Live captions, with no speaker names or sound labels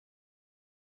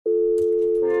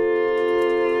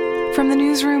From the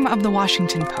newsroom of The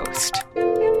Washington Post.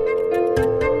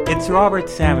 It's Robert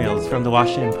Samuels from The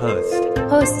Washington Post.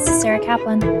 Post, this is Sarah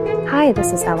Kaplan. Hi,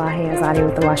 this is Elahe Azadi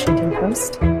with The Washington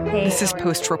Post. Hey, This is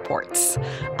Post Reports.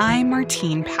 I'm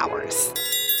Martine Powers.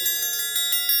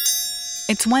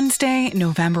 It's Wednesday,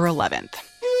 November 11th.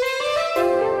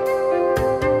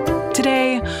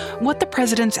 Today, what the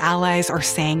president's allies are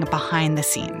saying behind the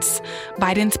scenes,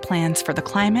 Biden's plans for the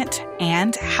climate,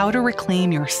 and how to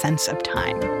reclaim your sense of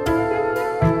time.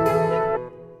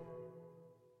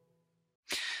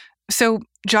 So,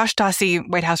 Josh Dawsey,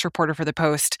 White House reporter for The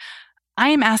Post, I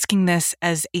am asking this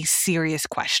as a serious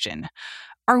question.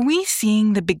 Are we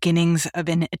seeing the beginnings of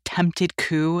an attempted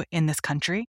coup in this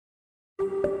country?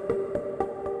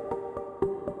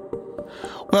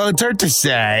 Well, it's hard to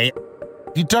say.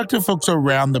 If you talk to folks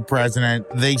around the president,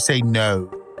 they say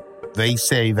no. They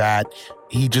say that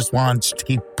he just wants to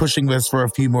keep pushing this for a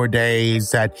few more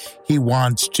days, that he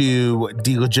wants to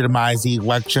delegitimize the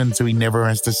election so he never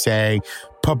has to say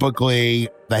publicly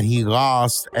that he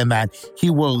lost, and that he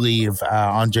will leave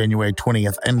on January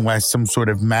 20th unless some sort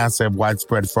of massive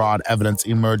widespread fraud evidence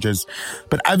emerges.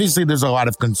 But obviously there's a lot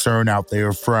of concern out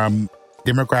there from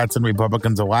Democrats and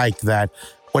Republicans alike that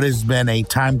what has been a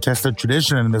time-tested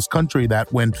tradition in this country,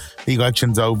 that when the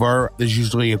election's over, there's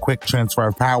usually a quick transfer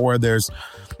of power. There's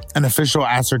an official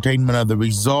ascertainment of the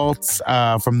results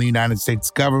from the United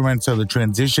States government so the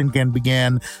transition can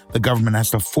begin. The government has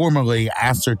to formally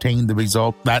ascertain the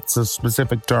result. That's a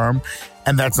specific term,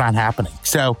 and that's not happening.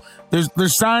 So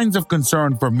there's signs of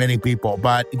concern for many people,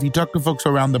 but if you talk to folks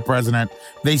around the president,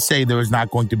 they say there is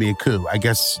not going to be a coup. I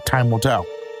guess time will tell.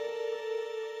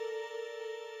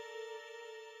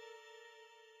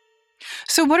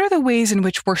 So what are the ways in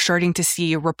which we're starting to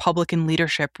see Republican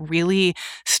leadership really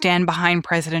stand behind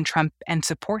President Trump and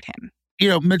support him? You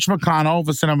know, Mitch McConnell,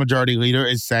 the Senate Majority Leader,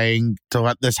 is saying to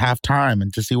let this have time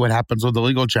and to see what happens with the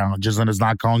legal challenges, and is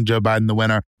not calling Joe Biden the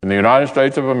winner. In the United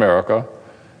States of America,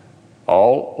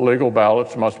 all legal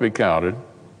ballots must be counted.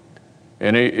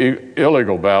 Any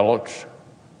illegal ballots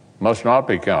must not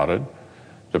be counted.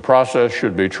 The process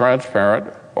should be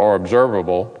transparent or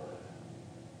observable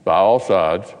by all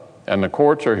sides, and the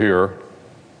courts are here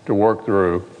to work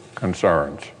through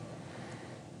concerns.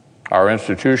 Our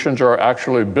institutions are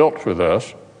actually built for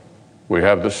this. We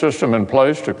have the system in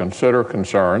place to consider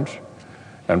concerns,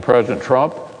 and President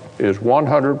Trump is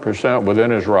 100% within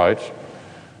his rights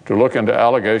to look into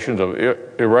allegations of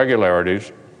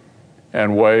irregularities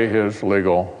and weigh his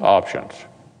legal options.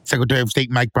 Secretary of State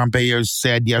Mike Pompeo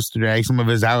said yesterday, some of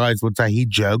his allies would say he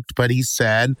joked, but he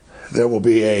said, there will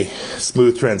be a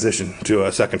smooth transition to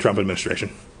a second Trump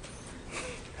administration.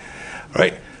 All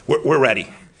right, we're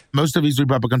ready. Most of these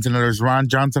Republican senators, Ron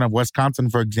Johnson of Wisconsin,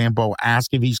 for example, asked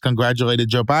if he's congratulated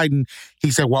Joe Biden.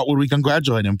 He said, what would we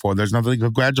congratulate him for? There's nothing to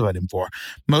congratulate him for.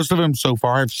 Most of them so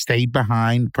far have stayed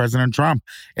behind President Trump,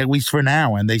 at least for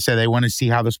now, and they say they want to see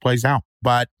how this plays out.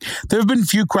 But there have been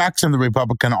few cracks in the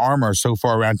Republican armor so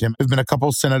far around him. There have been a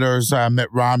couple senators, Mitt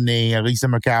Romney, Lisa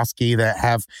Murkowski, that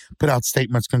have put out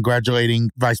statements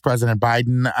congratulating Vice President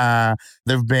Biden.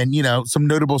 There have been, some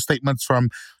notable statements from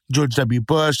George W.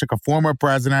 Bush, like a former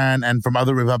president, and from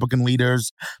other Republican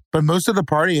leaders. But most of the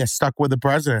party has stuck with the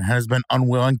president and has been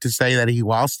unwilling to say that he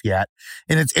lost yet.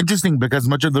 And it's interesting because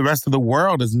much of the rest of the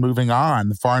world is moving on.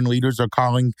 The foreign leaders are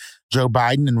calling Joe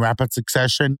Biden in rapid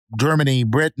succession. Germany,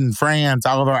 Britain, France,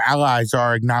 all of our allies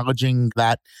are acknowledging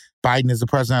that Biden is the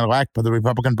president-elect, but the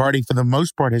Republican Party, for the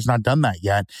most part, has not done that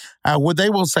yet. What they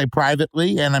will say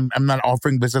privately, and I'm not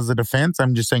offering this as a defense,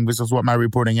 I'm just saying this is what my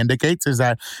reporting indicates, is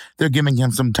that they're giving him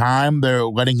some time. They're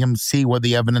letting him see what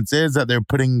the evidence is, that they're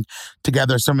putting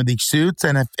together some of these suits,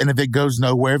 and if it goes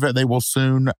nowhere, that they will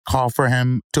soon call for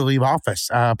him to leave office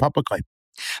publicly.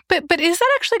 But is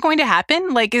that actually going to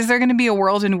happen? Like, is there going to be a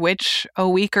world in which a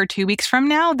week or 2 weeks from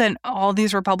now, then all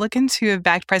these Republicans who have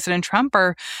backed President Trump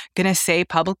are going to say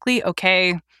publicly,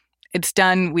 okay, it's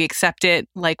done, we accept it,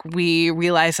 like we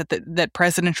realize that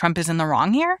President Trump is in the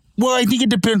wrong here? Well, I think it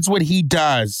depends what he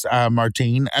does,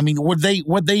 Martine. I mean, what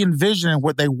they envision and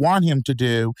what they want him to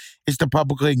do is to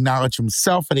publicly acknowledge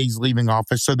himself that he's leaving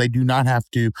office so they do not have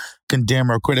to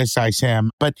condemn or criticize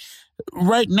him. But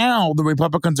right now, the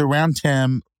Republicans around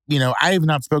him, I have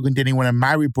not spoken to anyone in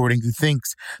my reporting who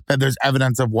thinks that there's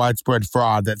evidence of widespread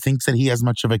fraud, that thinks that he has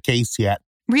much of a case yet.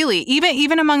 Really?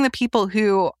 Even among the people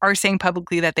who are saying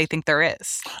publicly that they think there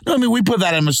is? No, I mean, we put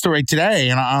that in the story today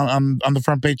and on the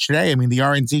front page today. I mean, the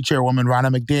RNC chairwoman,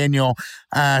 Ronna McDaniel,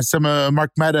 some of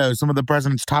Mark Meadows, some of the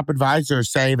president's top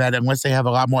advisors say that unless they have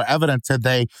a lot more evidence that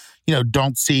they,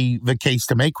 don't see the case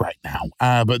to make right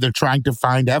now. But they're trying to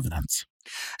find evidence.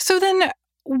 So then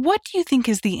What do you think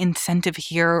is the incentive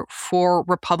here for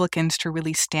Republicans to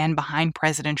really stand behind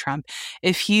President Trump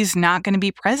if he's not going to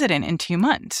be president in 2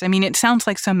 months? I mean, it sounds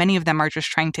like so many of them are just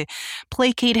trying to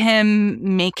placate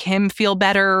him, make him feel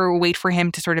better, wait for him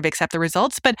to sort of accept the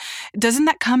results. But doesn't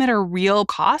that come at a real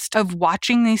cost of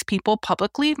watching these people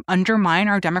publicly undermine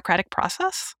our democratic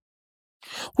process?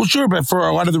 Well, sure, but for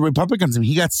a lot of the Republicans, I mean,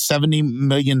 he got 70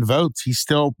 million votes. He's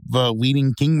still the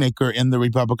leading kingmaker in the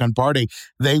Republican Party.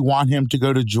 They want him to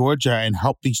go to Georgia and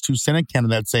help these two Senate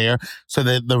candidates there so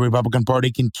that the Republican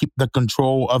Party can keep the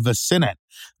control of the Senate.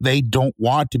 They don't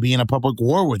want to be in a public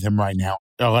war with him right now.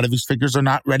 A lot of these figures are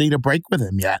not ready to break with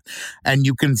him yet. And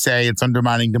you can say it's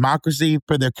undermining democracy,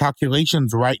 but their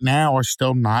calculations right now are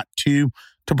still not to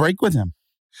break with him.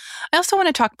 I also want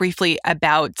to talk briefly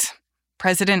about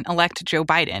President-elect Joe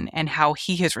Biden and how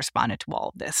he has responded to all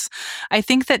of this. I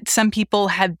think that some people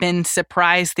have been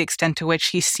surprised the extent to which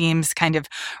he seems kind of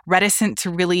reticent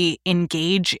to really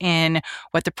engage in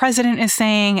what the president is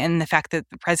saying and the fact that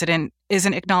the president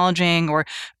isn't acknowledging or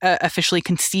officially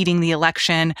conceding the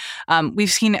election. We've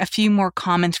seen a few more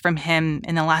comments from him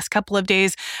in the last couple of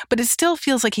days, but it still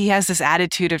feels like he has this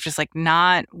attitude of just like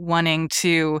not wanting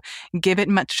to give it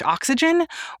much oxygen.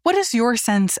 What is your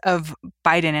sense of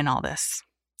Biden in all this?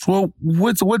 Well,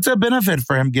 what's a benefit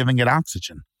for him giving it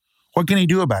oxygen? What can he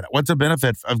do about it? What's the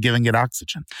benefit of giving it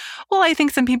oxygen? Well, I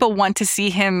think some people want to see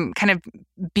him kind of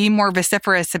be more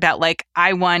vociferous about like,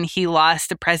 I won, he lost.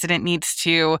 The president needs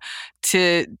to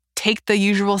take the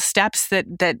usual steps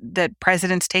that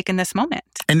presidents take in this moment.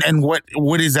 And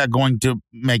what is that going to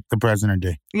make the president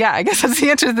do? Yeah, I guess that's the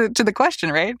answer to the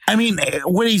question, right? I mean,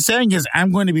 what he's saying is,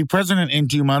 I'm going to be president in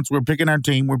 2 months. We're picking our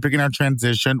team. We're picking our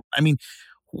transition. I mean,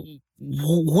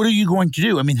 what are you going to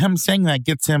do? I mean, him saying that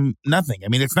gets him nothing. I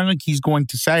mean, it's not like he's going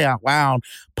to say out loud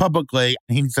publicly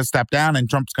he needs to step down and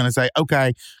Trump's going to say,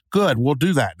 okay, good, we'll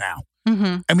do that now.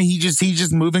 Mm-hmm. I mean, he's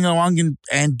just moving along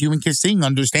and doing his thing,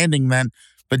 understanding that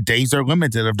the days are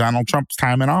limited of Donald Trump's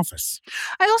time in office.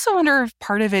 I also wonder if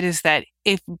part of it is that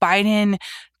if Biden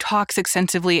talks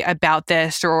extensively about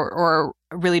this or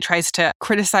really tries to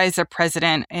criticize the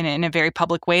president in a very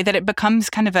public way, that it becomes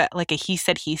kind of a he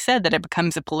said, that it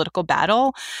becomes a political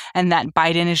battle, and that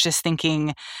Biden is just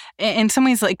thinking, in some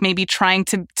ways, like maybe trying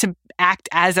to act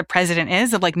as a president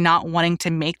is, of like not wanting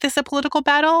to make this a political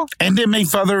battle. And it may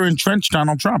further entrench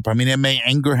Donald Trump. I mean, it may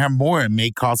anger him more. It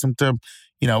may cause him to,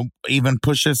 even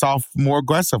push this off more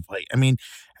aggressively. I mean,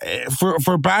 for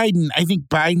Biden, I think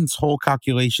Biden's whole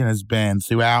calculation has been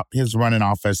throughout his run in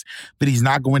office that he's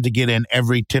not going to get in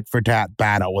every tit-for-tat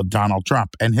battle with Donald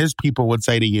Trump. And his people would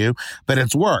say to you that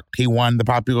it's worked. He won the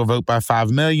popular vote by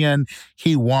 5 million.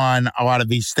 He won a lot of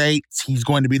these states. He's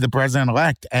going to be the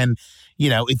president-elect. And,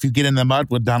 if you get in the mud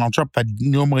with Donald Trump, that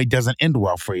normally doesn't end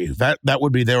well for you. That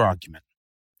would be their argument.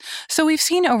 So we've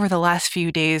seen over the last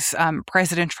few days,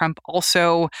 President Trump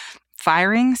also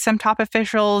firing some top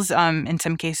officials, in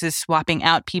some cases swapping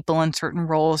out people in certain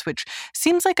roles, which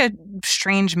seems like a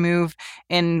strange move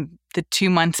in the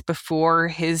 2 months before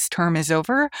his term is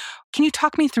over. Can you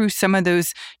talk me through some of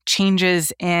those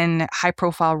changes in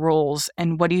high-profile roles,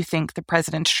 and what do you think the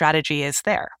president's strategy is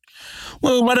there?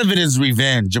 Well, a lot of it is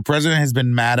revenge. The president has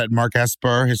been mad at Mark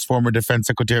Esper, his former defense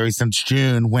secretary, since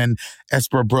June, when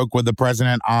Esper broke with the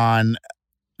president on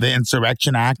the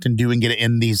Insurrection Act and doing it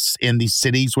in these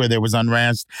cities where there was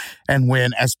unrest. And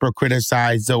when Esper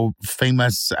criticized the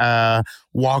famous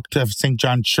walk to St.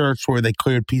 John Church where they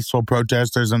cleared peaceful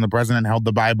protesters and the president held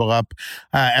the Bible up,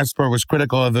 Esper was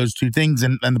critical of those two things,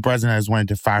 and the president has wanted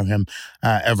to fire him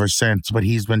ever since, but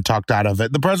he's been talked out of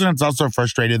it. The president's also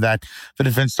frustrated that the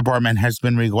Defense Department has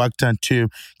been reluctant to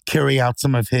carry out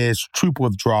some of his troop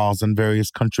withdrawals in various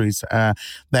countries,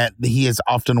 that he has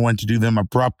often wanted to do them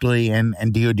abruptly, and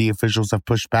DOD officials have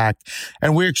pushed back.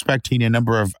 And we're expecting a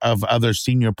number of other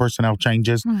senior personnel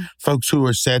changes. Folks who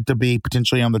are said to be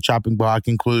potentially on the chopping block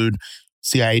include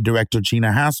CIA Director Gina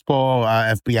Haspel,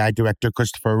 FBI Director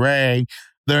Christopher Wray.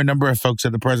 There are a number of folks that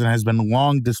the president has been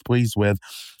long displeased with,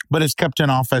 but is kept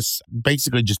in office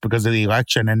basically just because of the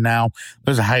election. And now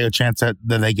there's a higher chance that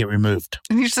they get removed.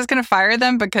 And he's just going to fire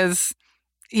them because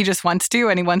he just wants to,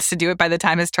 and he wants to do it by the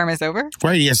time his term is over?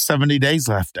 Right. He has 70 days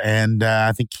left. And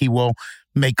I think he will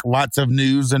make lots of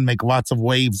news and make lots of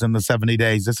waves in the 70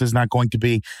 days. This is not going to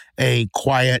be a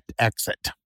quiet exit.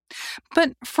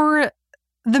 But for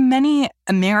the many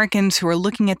Americans who are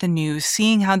looking at the news,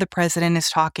 seeing how the president is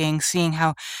talking, seeing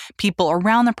how people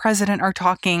around the president are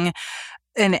talking,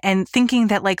 and thinking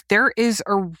that like there is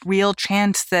a real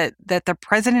chance that the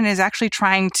president is actually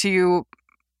trying to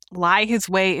lie his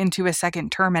way into a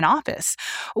second term in office.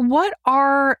 What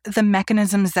are the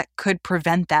mechanisms that could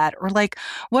prevent that? Or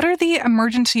what are the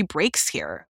emergency brakes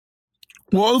here?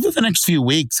 Well, over the next few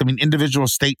weeks, individual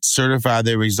states certify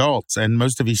their results, and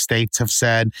most of these states have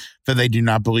said that they do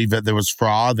not believe that there was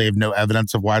fraud. They have no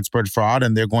evidence of widespread fraud,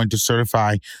 and they're going to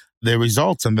certify their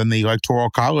results, and then the Electoral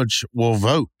College will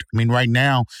vote. Right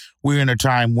now, we're in a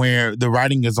time where the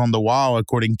writing is on the wall,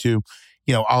 according to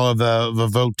all of the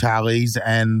vote tallies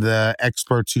and the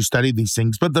experts who study these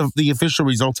things. But the official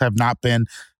results have not been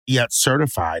yet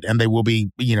certified, and they will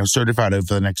be, certified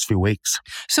over the next few weeks.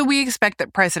 So we expect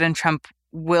that President Trump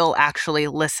will actually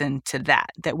listen to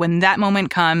that when that moment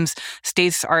comes,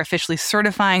 states are officially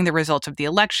certifying the results of the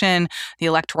election, the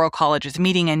Electoral College is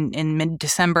meeting in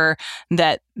mid-December,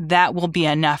 that will be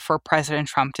enough for President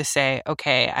Trump to say,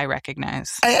 okay, I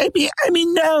recognize.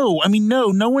 No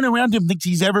one around him thinks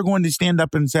he's ever going to stand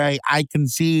up and say, I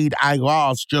concede, I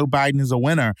lost, Joe Biden is a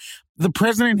winner. The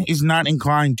president is not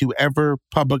inclined to ever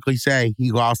publicly say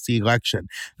he lost the election.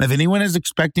 And if anyone is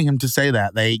expecting him to say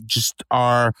that, they just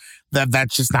are,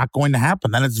 that's just not going to happen.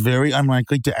 That is very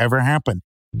unlikely to ever happen.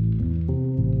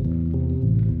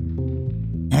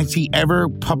 Has he ever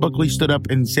publicly stood up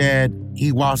and said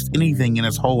he lost anything in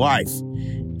his whole life,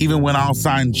 even when all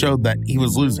signs showed that he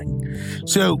was losing?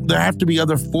 So there have to be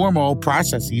other formal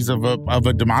processes of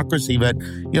a democracy that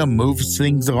moves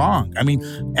things along.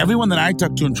 Everyone that I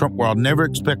talk to in Trump world never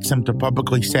expects him to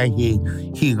publicly say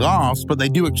he lost, but they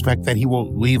do expect that he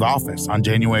will leave office on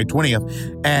January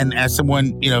 20th. And as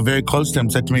someone very close to him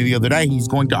said to me the other day, he's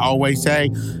going to always say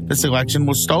this election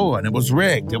was stolen, it was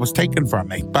rigged, it was taken from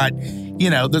me. But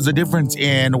there's a difference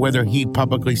in whether he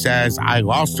publicly says I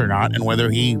lost or not, and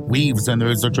whether he leaves and there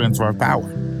is a transfer of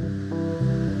power.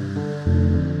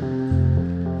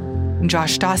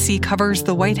 Josh Dawsey covers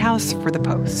the White House for The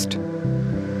Post.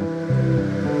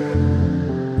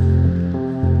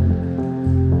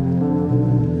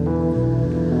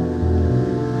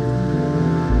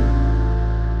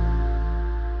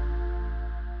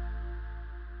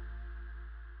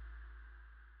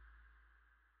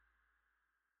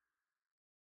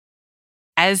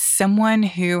 As someone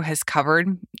who has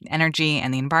covered energy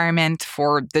and the environment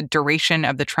for the duration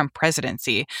of the Trump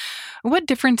presidency, what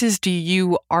differences do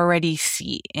you already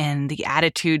see in the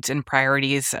attitudes and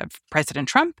priorities of President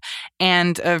Trump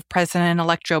and of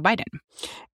President-elect Joe Biden?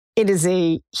 It is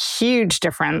a huge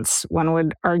difference. One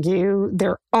would argue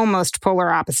they're almost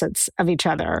polar opposites of each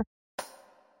other.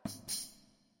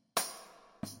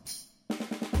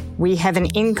 We have an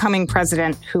incoming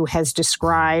president who has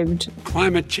described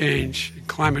climate change,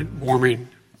 climate warming,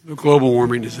 global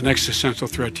warming is an existential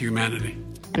threat to humanity.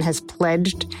 And has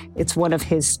pledged it's one of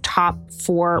his top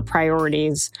 4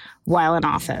 priorities while in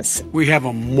office. We have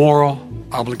a moral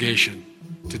obligation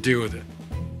to deal with it.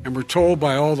 And we're told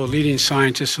by all the leading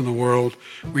scientists in the world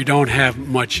we don't have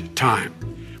much time.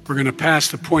 We're going to pass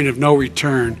the point of no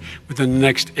return within the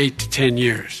next 8 to 10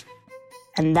 years.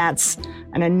 And that's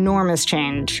an enormous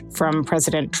change from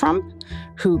President Trump,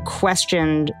 who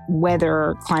questioned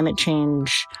whether climate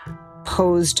change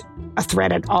posed a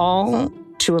threat at all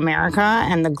to America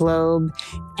and the globe,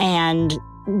 and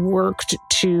worked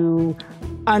to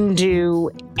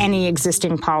undo any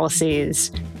existing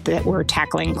policies that were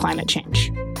tackling climate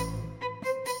change.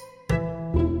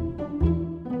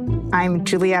 I'm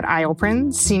Juliette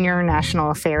Eilprin, Senior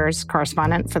National Affairs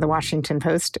Correspondent for The Washington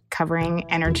Post, covering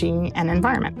energy and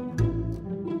environment.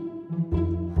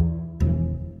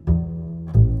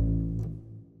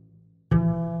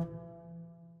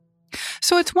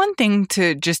 So it's one thing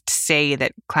to just say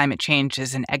that climate change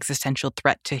is an existential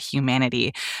threat to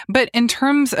humanity, but in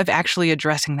terms of actually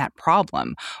addressing that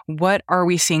problem, what are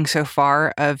we seeing so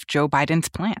far of Joe Biden's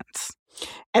plans?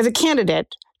 As a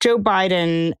candidate, Joe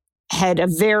Biden had a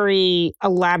very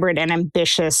elaborate and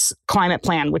ambitious climate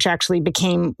plan, which actually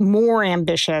became more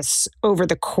ambitious over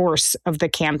the course of the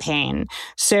campaign.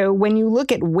 So when you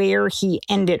look at where he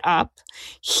ended up,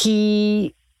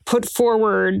 he put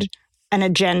forward an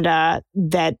agenda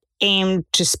that aimed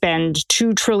to spend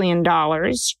 $2 trillion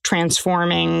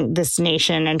transforming this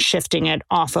nation and shifting it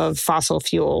off of fossil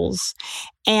fuels.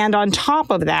 And on top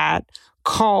of that,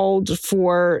 called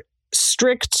for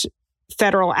strict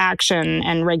federal action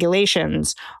and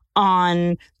regulations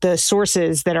on the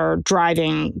sources that are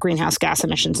driving greenhouse gas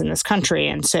emissions in this country.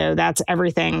 And so that's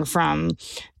everything from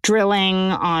drilling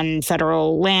on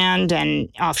federal land and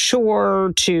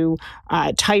offshore to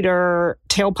tighter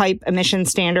tailpipe emission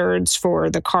standards for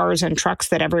the cars and trucks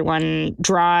that everyone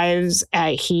drives.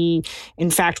 He, in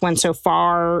fact, went so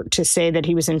far to say that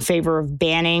he was in favor of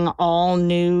banning all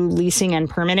new leasing and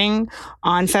permitting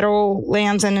on federal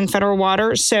lands and in federal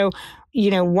waters. So,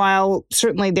 while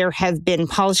certainly there have been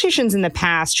politicians in the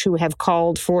past who have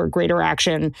called for greater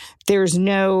action, there's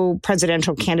no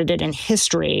presidential candidate in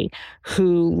history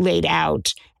who laid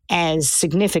out as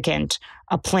significant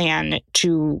a plan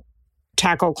to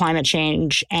tackle climate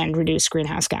change and reduce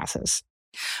greenhouse gases.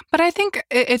 But I think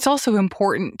it's also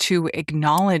important to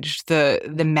acknowledge the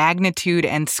magnitude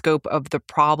and scope of the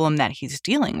problem that he's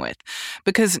dealing with,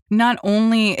 because not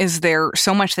only is there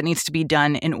so much that needs to be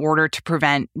done in order to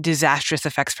prevent disastrous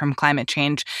effects from climate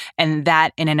change, and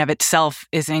that in and of itself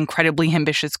is an incredibly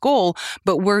ambitious goal,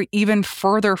 but we're even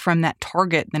further from that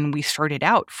target than we started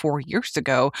out 4 years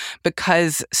ago,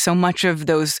 because so much of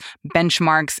those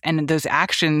benchmarks and those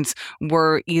actions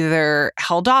were either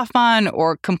held off on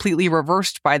or completely reversed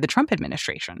by the Trump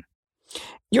administration.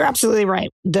 You're absolutely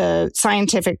right. The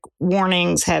scientific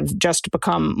warnings have just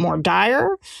become more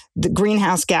dire. The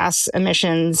greenhouse gas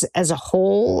emissions as a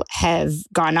whole have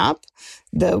gone up.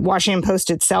 The Washington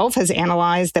Post itself has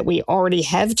analyzed that we already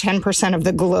have 10% of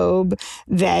the globe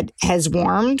that has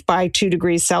warmed by 2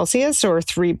 degrees Celsius or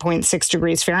 3.6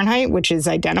 degrees Fahrenheit, which is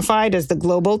identified as the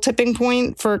global tipping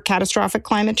point for catastrophic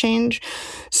climate change.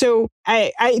 So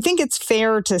I think it's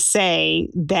fair to say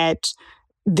that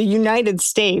the United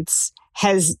States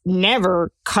has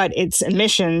never cut its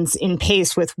emissions in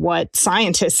pace with what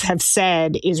scientists have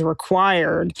said is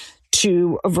required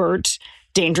to avert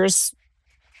dangerous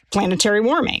planetary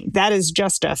warming. That is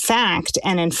just a fact.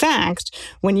 And in fact,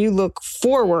 when you look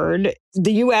forward,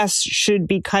 the U.S. should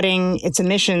be cutting its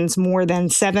emissions more than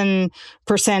 7%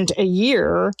 a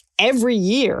year, every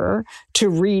year, to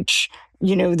reach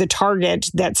the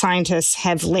target that scientists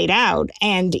have laid out.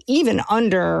 And even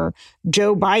under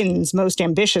Joe Biden's most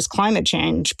ambitious climate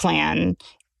change plan,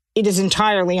 it is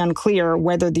entirely unclear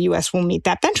whether the U.S. will meet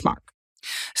that benchmark.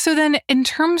 So then, in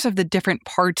terms of the different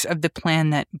parts of the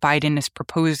plan that Biden is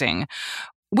proposing,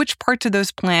 which parts of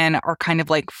those plan are kind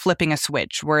of like flipping a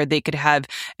switch where they could have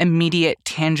immediate,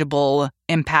 tangible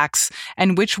impacts,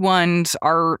 and which ones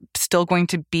are still going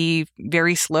to be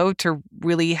very slow to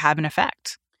really have an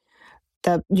effect?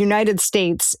 The United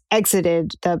States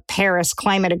exited the Paris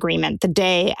Climate Agreement the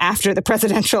day after the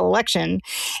presidential election,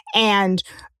 and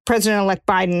President-elect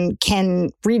Biden can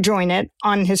rejoin it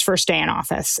on his first day in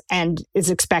office and is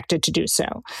expected to do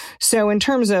so. So in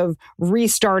terms of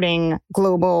restarting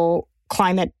global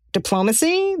climate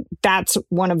diplomacy, that's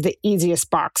one of the easiest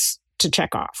boxes to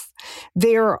check off.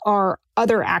 There are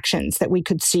other actions that we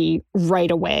could see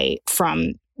right away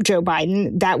from Joe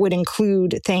Biden that would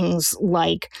include things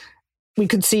like we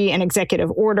could see an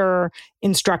executive order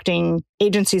instructing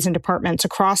agencies and departments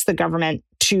across the government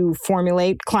to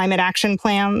formulate climate action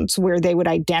plans where they would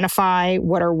identify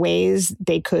what are ways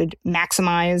they could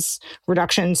maximize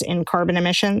reductions in carbon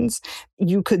emissions.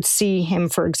 You could see him,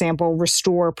 for example,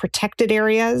 restore protected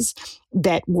areas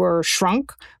that were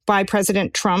shrunk by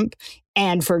President Trump.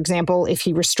 And, for example, if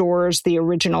he restores the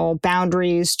original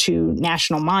boundaries to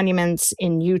national monuments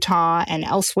in Utah and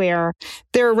elsewhere,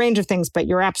 there are a range of things, but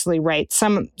you're absolutely right.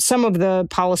 Some of the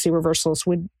policy reversals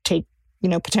would take,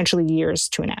 potentially years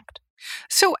to enact.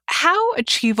 So how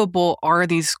achievable are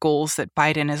these goals that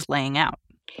Biden is laying out?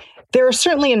 There are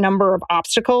certainly a number of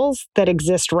obstacles that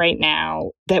exist right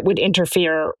now that would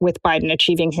interfere with Biden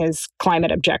achieving his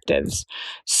climate objectives.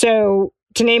 So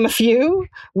to name a few,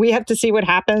 we have to see what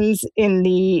happens in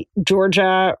the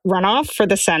Georgia runoff for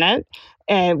the Senate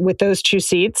with those 2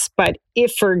 seats. But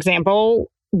if, for example,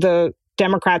 the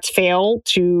Democrats fail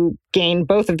to gain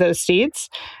both of those seats,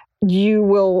 you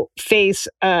will face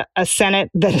a Senate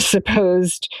that is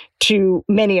opposed to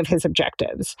many of his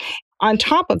objectives. On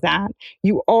top of that,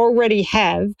 you already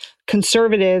have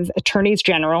conservative attorneys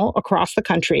general across the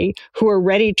country who are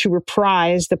ready to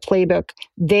reprise the playbook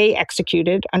they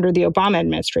executed under the Obama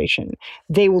administration.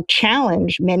 They will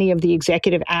challenge many of the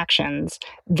executive actions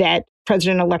that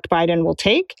President-elect Biden will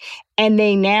take, and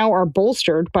they now are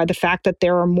bolstered by the fact that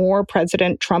there are more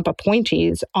President Trump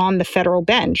appointees on the federal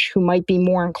bench who might be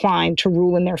more inclined to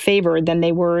rule in their favor than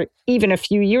they were even a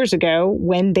few years ago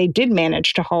when they did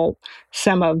manage to halt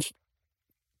some of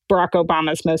Barack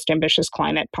Obama's most ambitious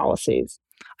climate policies.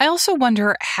 I also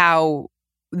wonder how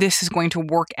this is going to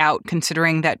work out,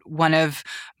 considering that one of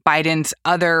Biden's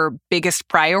other biggest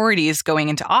priorities going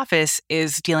into office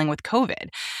is dealing with COVID.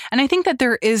 And I think that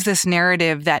there is this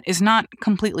narrative that is not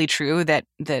completely true, that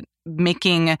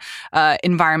making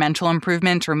environmental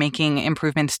improvement or making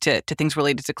improvements to things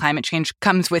related to climate change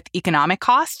comes with economic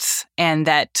costs, and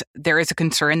that there is a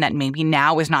concern that maybe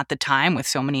now is not the time, with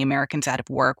so many Americans out of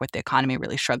work, with the economy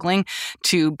really struggling,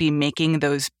 to be making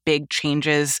those big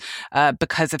changes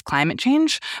because of climate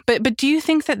change. But do you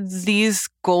think that these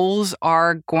goals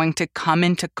are going to come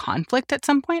into conflict at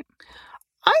some point?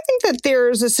 I think that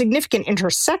there's a significant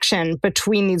intersection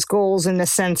between these goals in the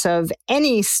sense of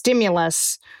any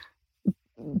stimulus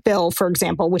bill, for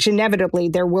example, which inevitably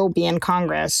there will be in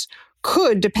Congress,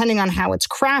 could, depending on how it's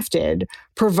crafted,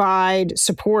 provide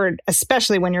support,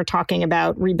 especially when you're talking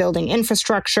about rebuilding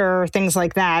infrastructure, things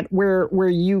like that, where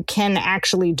you can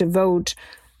actually devote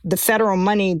the federal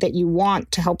money that you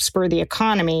want to help spur the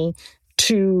economy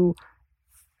to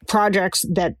projects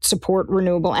that support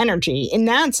renewable energy. In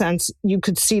that sense, you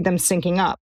could see them syncing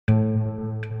up.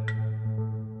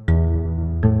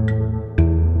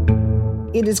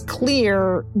 It is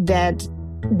clear that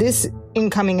this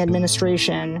incoming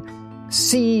administration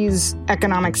sees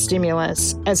economic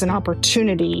stimulus as an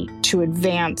opportunity to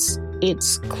advance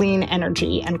its clean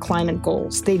energy and climate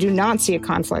goals. They do not see a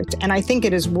conflict. And I think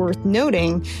it is worth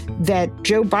noting that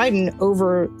Joe Biden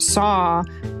oversaw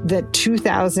the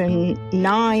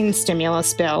 2009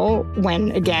 stimulus bill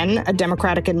when, again, a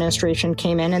Democratic administration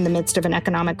came in the midst of an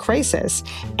economic crisis.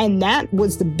 And that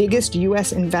was the biggest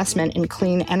U.S. investment in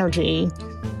clean energy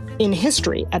in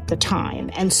history at the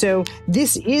time. And so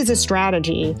this is a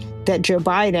strategy that Joe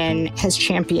Biden has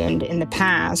championed in the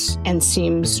past and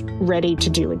seems ready to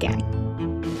do again.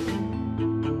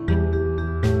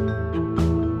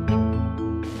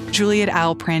 Juliet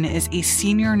Alprin is a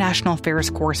senior national affairs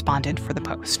correspondent for The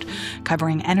Post,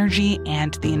 covering energy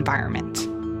and the environment.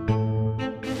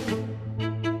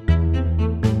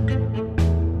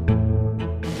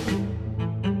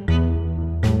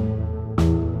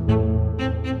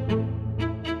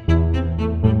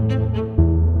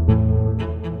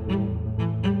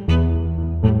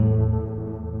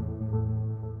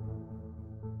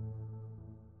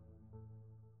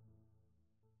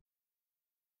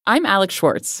 I'm Alex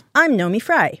Schwartz. I'm Nomi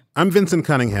Fry. I'm Vincent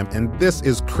Cunningham, and this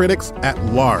is Critics at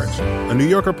Large, a New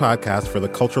Yorker podcast for the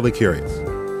culturally curious.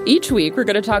 Each week, we're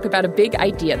going to talk about a big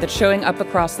idea that's showing up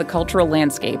across the cultural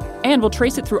landscape, and we'll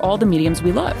trace it through all the mediums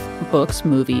we love: books,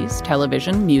 movies,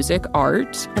 television, music,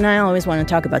 art. And I always want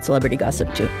to talk about celebrity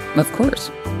gossip, too. Of course.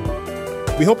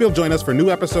 We hope you'll join us for new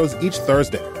episodes each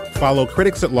Thursday. Follow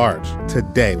Critics at Large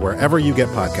today, wherever you get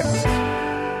podcasts.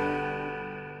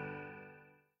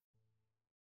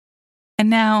 And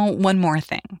now, one more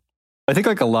thing. I think,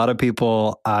 like a lot of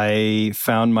people, I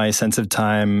found my sense of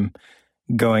time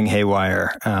going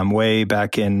haywire way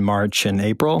back in March and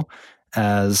April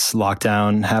as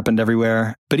lockdown happened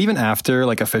everywhere. But even after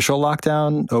like official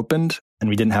lockdown opened and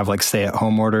we didn't have like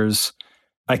stay-at-home orders,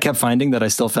 I kept finding that I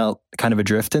still felt kind of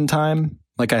adrift in time.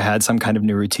 Like I had some kind of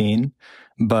new routine,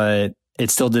 but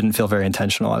it still didn't feel very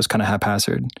intentional. I was kind of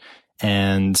haphazard.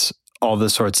 And all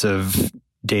the sorts of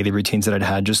daily routines that I'd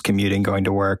had, just commuting, going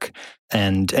to work,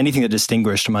 and anything that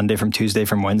distinguished Monday from Tuesday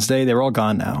from Wednesday, they were all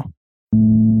gone now.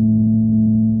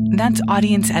 That's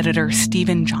audience editor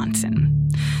Stephen Johnson.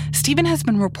 Stephen has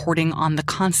been reporting on the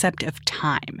concept of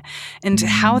time and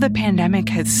how the pandemic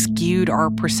has skewed our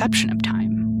perception of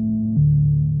time.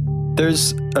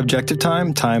 There's objective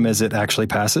time, time as it actually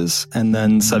passes, and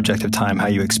then subjective time, how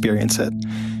you experience it.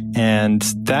 And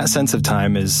that sense of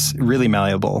time is really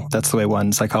malleable. That's the way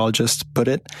one psychologist put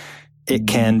it. It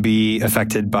can be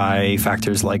affected by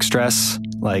factors like stress,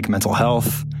 like mental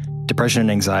health. Depression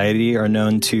and anxiety are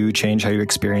known to change how you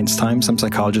experience time. Some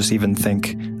psychologists even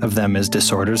think of them as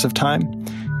disorders of time.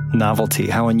 Novelty,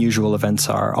 how unusual events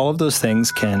are. All of those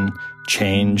things can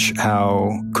change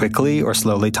how quickly or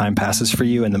slowly time passes for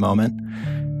you in the moment.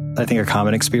 I think a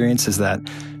common experience is that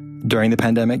during the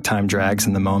pandemic, time drags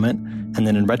in the moment. And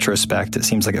then in retrospect, it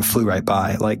seems like it flew right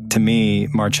by. Like to me,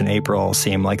 March and April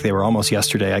seem like they were almost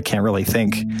yesterday. I can't really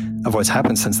think of what's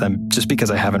happened since then just because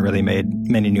I haven't really made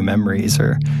many new memories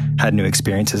or had new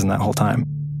experiences in that whole time.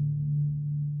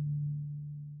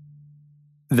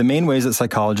 The main ways that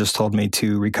psychologists told me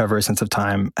to recover a sense of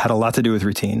time had a lot to do with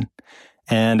routine.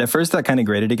 And at first that kind of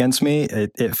grated against me.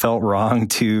 It felt wrong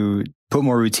to put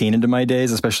more routine into my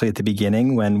days, especially at the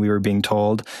beginning when we were being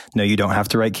told, no, you don't have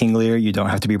to write King Lear, you don't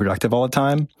have to be productive all the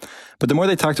time. But the more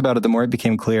they talked about it, the more it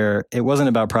became clear it wasn't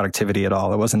about productivity at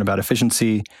all. It wasn't about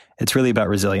efficiency. It's really about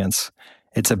resilience.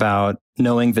 It's about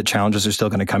knowing that challenges are still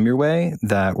going to come your way,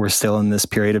 that we're still in this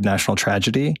period of national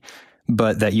tragedy,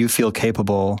 but that you feel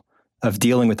capable of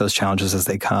dealing with those challenges as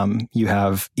they come. You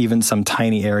have even some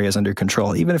tiny areas under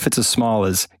control, even if it's as small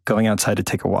as going outside to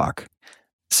take a walk.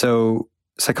 So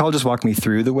psychologists walked me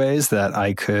through the ways that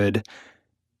I could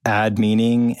add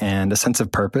meaning and a sense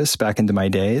of purpose back into my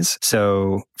days.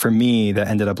 So for me, that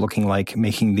ended up looking like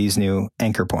making these new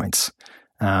anchor points,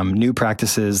 new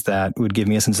practices that would give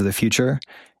me a sense of the future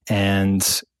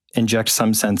and inject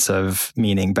some sense of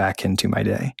meaning back into my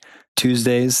day.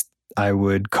 Tuesdays, I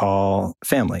would call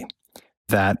family.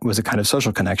 That was a kind of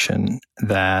social connection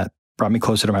that brought me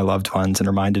closer to my loved ones and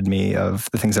reminded me of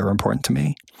the things that were important to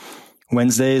me.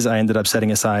 Wednesdays, I ended up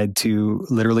setting aside to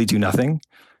literally do nothing.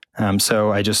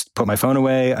 So I just put my phone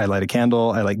away, I light a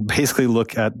candle, I basically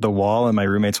look at the wall and my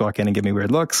roommates walk in and give me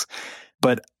weird looks.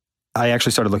 But I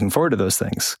actually started looking forward to those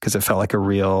things because it felt like a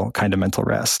real kind of mental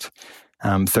rest.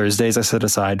 Thursdays, I set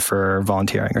aside for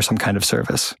volunteering or some kind of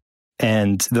service.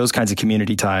 And those kinds of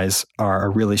community ties are a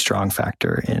really strong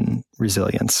factor in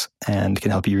resilience and can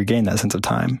help you regain that sense of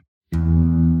time.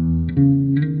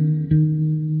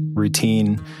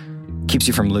 Routine keeps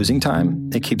you from losing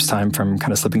time. It keeps time from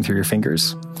kind of slipping through your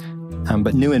fingers.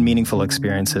 But new and meaningful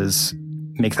experiences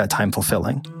make that time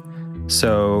fulfilling.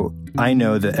 So I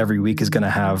know that every week is going to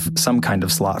have some kind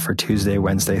of slot for Tuesday,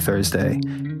 Wednesday, Thursday.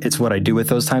 It's what I do with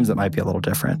those times that might be a little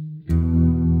different.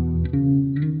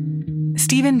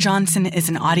 Steven Johnson is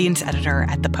an audience editor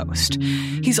at The Post.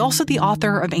 He's also the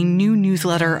author of a new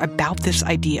newsletter about this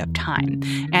idea of time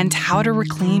and how to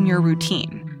reclaim your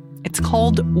routine. It's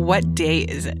called What Day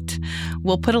Is It?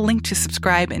 We'll put a link to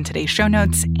subscribe in today's show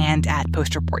notes and at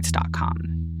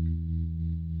postreports.com.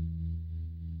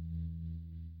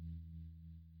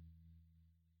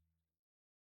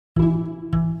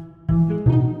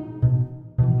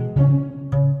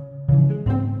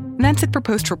 That's it for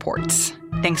Post Reports.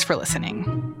 Thanks for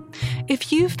listening.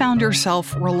 If you found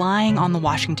yourself relying on the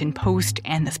Washington Post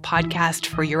and this podcast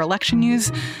for your election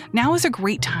news, now is a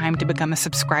great time to become a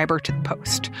subscriber to the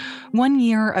Post. 1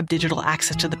 year of digital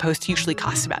access to the Post usually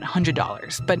costs about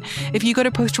 $100, but if you go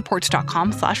to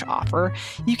postreports.com/offer,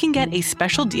 you can get a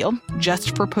special deal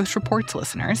just for Post Reports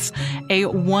listeners, a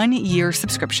 1-year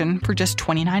subscription for just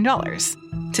 $29.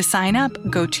 To sign up,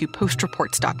 go to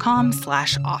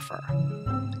postreports.com/offer.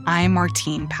 I'm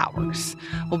Martine Powers.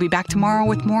 We'll be back tomorrow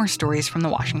with more stories from the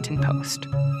Washington Post.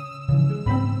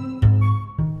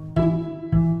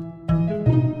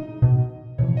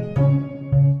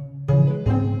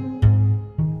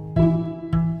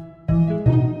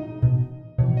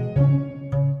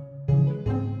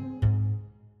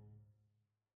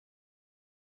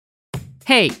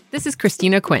 Hey, this is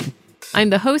Christina Quinn. I'm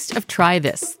the host of Try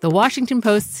This, the Washington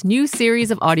Post's new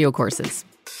series of audio courses.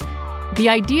 The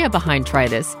idea behind Try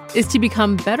This is to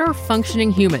become better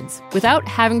functioning humans without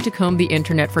having to comb the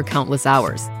internet for countless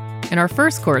hours. In our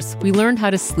first course, we learned how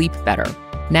to sleep better.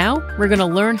 Now, we're going to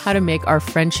learn how to make our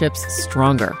friendships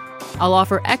stronger. I'll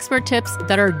offer expert tips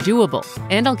that are doable,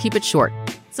 and I'll keep it short.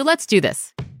 So let's do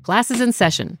this. Class is in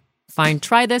session. Find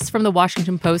Try This from the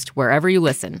Washington Post wherever you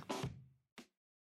listen.